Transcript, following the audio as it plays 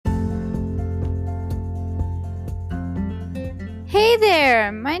Hey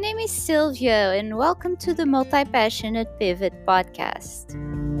there, my name is Silvio, and welcome to the Multi Passionate Pivot podcast.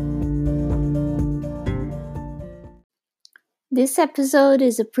 This episode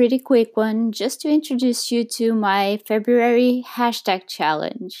is a pretty quick one just to introduce you to my February hashtag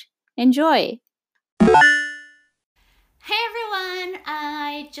challenge. Enjoy! Hey everyone!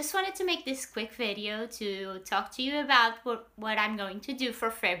 I just wanted to make this quick video to talk to you about what I'm going to do for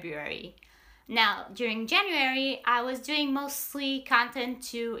February. Now, during January, I was doing mostly content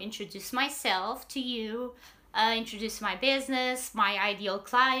to introduce myself to you, introduce my business, my ideal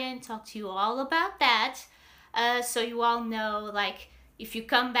client, talk to you all about that. So you all know, like, if you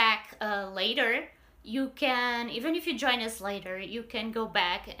come back later, you can, even if you join us later, you can go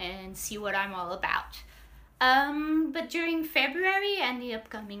back and see what I'm all about. But during February and the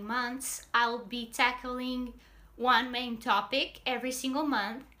upcoming months, I'll be tackling one main topic every single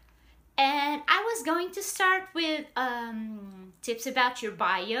month. And I was going to start with tips about your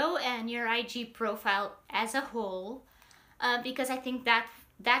bio and your IG profile as a whole, because I think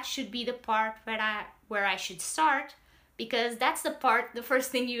that should be the part where I should start, because that's the first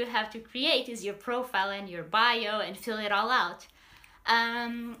thing you have to create is your profile and your bio and fill it all out.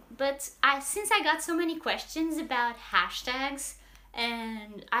 But since I got so many questions about hashtags,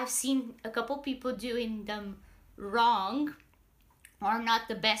 and I've seen a couple people doing them wrong, or not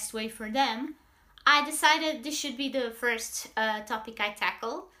the best way for them, I decided this should be the first topic I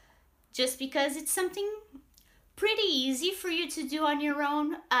tackle, just because it's something pretty easy for you to do on your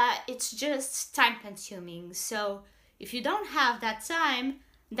own. It's just time consuming. So if you don't have that time,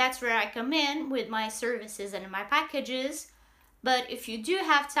 that's where I come in with my services and my packages. But if you do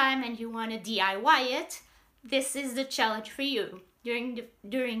have time and you want to DIY it, this is the challenge for you.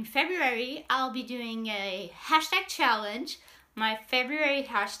 During February, I'll be doing a hashtag challenge. My February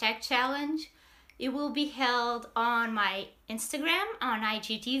hashtag challenge. It will be held on my Instagram, on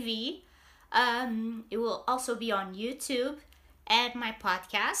IGTV. It will also be on YouTube and my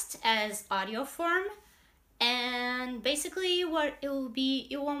podcast as audio form. And basically, what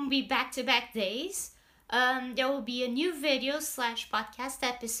it won't be back-to-back days. There will be a new video / podcast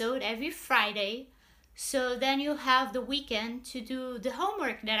episode every Friday. So then you'll have the weekend to do the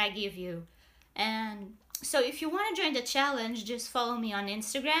homework that I give you. And so if you want to join the challenge, just follow me on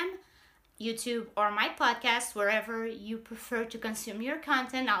Instagram, YouTube, or my podcast, wherever you prefer to consume your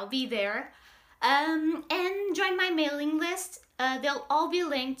content. I'll be there. And join my mailing list. They'll all be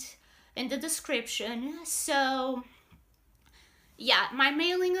linked in the description. So yeah, my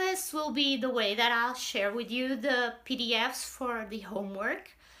mailing list will be the way that I'll share with you the PDFs for the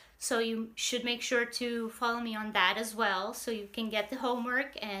homework. So you should make sure to follow me on that as well, so you can get the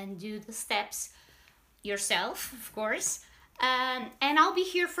homework and do the steps yourself, of course. And I'll be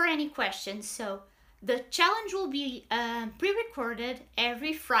here for any questions. So the challenge will be pre-recorded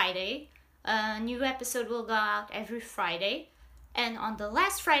every Friday. A new episode will go out every Friday. And on the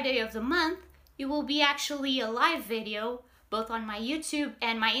last Friday of the month, it will be actually a live video, both on my YouTube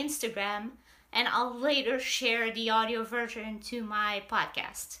and my Instagram. And I'll later share the audio version to my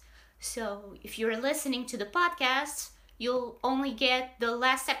podcast. So if you're listening to the podcast, you'll only get the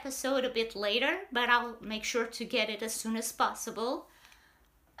last episode a bit later, but I'll make sure to get it as soon as possible.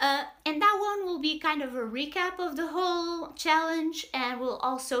 And that one will be kind of a recap of the whole challenge, and will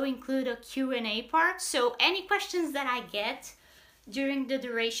also include a Q&A part. So any questions that I get during the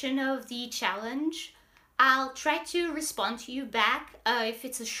duration of the challenge, I'll try to respond to you back if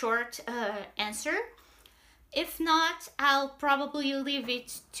it's a short answer. If not, I'll probably leave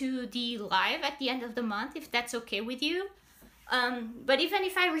it to the live at the end of the month, if that's okay with you. But even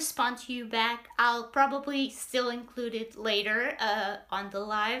if I respond to you back, I'll probably still include it later on the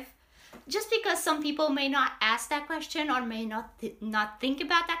live. Just because some people may not ask that question or may not think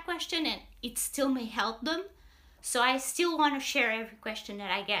about that question, and it still may help them. So I still want to share every question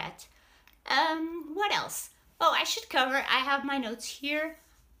that I get. What else? Oh, I have my notes here.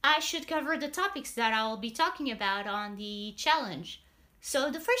 I should cover the topics that I'll be talking about on the challenge.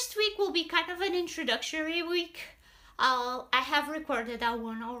 So the first week will be kind of an introductory week. I have recorded that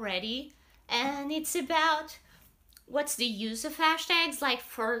one already, and it's about what's the use of hashtags. Like,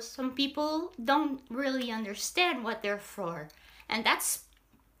 for some people don't really understand what they're for, and that's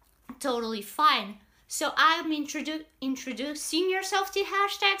totally fine. So I'm introducing yourself to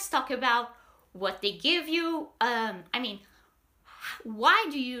hashtags, talk about what they give you. Why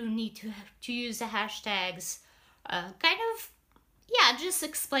do you need to use the hashtags? Just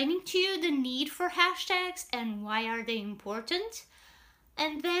explaining to you the need for hashtags and why are they important.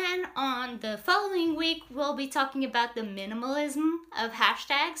 And then on the following week, we'll be talking about the minimalism of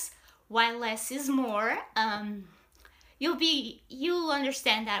hashtags, why less is more. You'll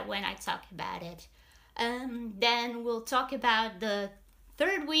understand that when I talk about it. Then we'll talk about the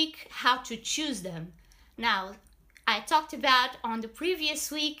third week, how to choose them. Now, I talked about on the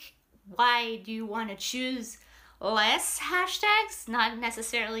previous week, why do you want to choose less hashtags? Not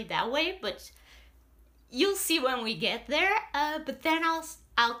necessarily that way, but you'll see when we get there. But then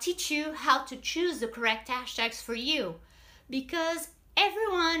I'll teach you how to choose the correct hashtags for you, because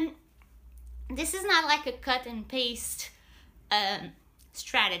this is not like a cut and paste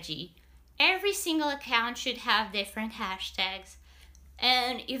strategy. Every single account should have different hashtags,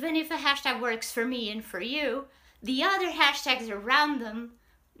 and even if a hashtag works for me and for you, the other hashtags around them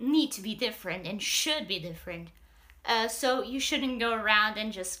need to be different and should be different. So you shouldn't go around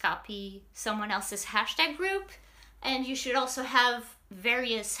and just copy someone else's hashtag group, and you should also have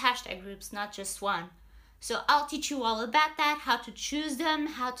various hashtag groups, not just one. So I'll teach you all about that, how to choose them,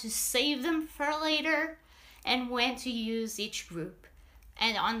 how to save them for later, and when to use each group.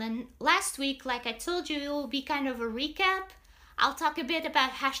 And on the last week, like I told you, it will be kind of a recap. I'll talk a bit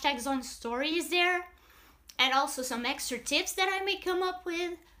about hashtags on stories there, and also some extra tips that I may come up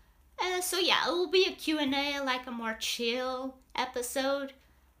with. So yeah, it will be a Q&A, like a more chill episode.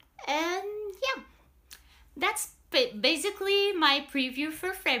 And yeah, that's basically my preview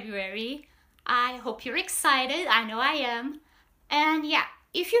for February. I hope you're excited. I know I am. And yeah,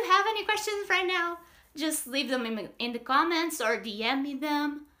 if you have any questions right now, just leave them in the comments or DM me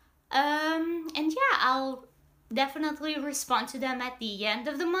them. And yeah, I'll definitely respond to them at the end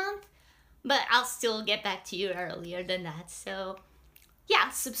of the month, but I'll still get back to you earlier than that. So yeah,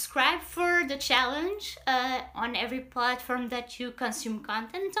 subscribe for the challenge on every platform that you consume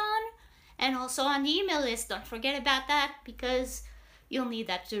content on, and also on the email list. Don't forget about that, because you'll need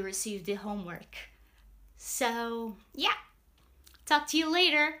that to receive the homework. So yeah, talk to you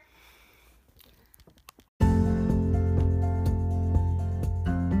later.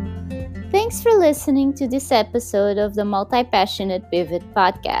 Thanks for listening to this episode of the Multi-Passionate Pivot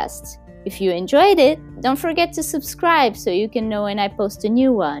podcast. If you enjoyed it, don't forget to subscribe so you can know when I post a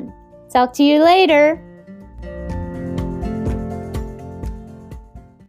new one. Talk to you later!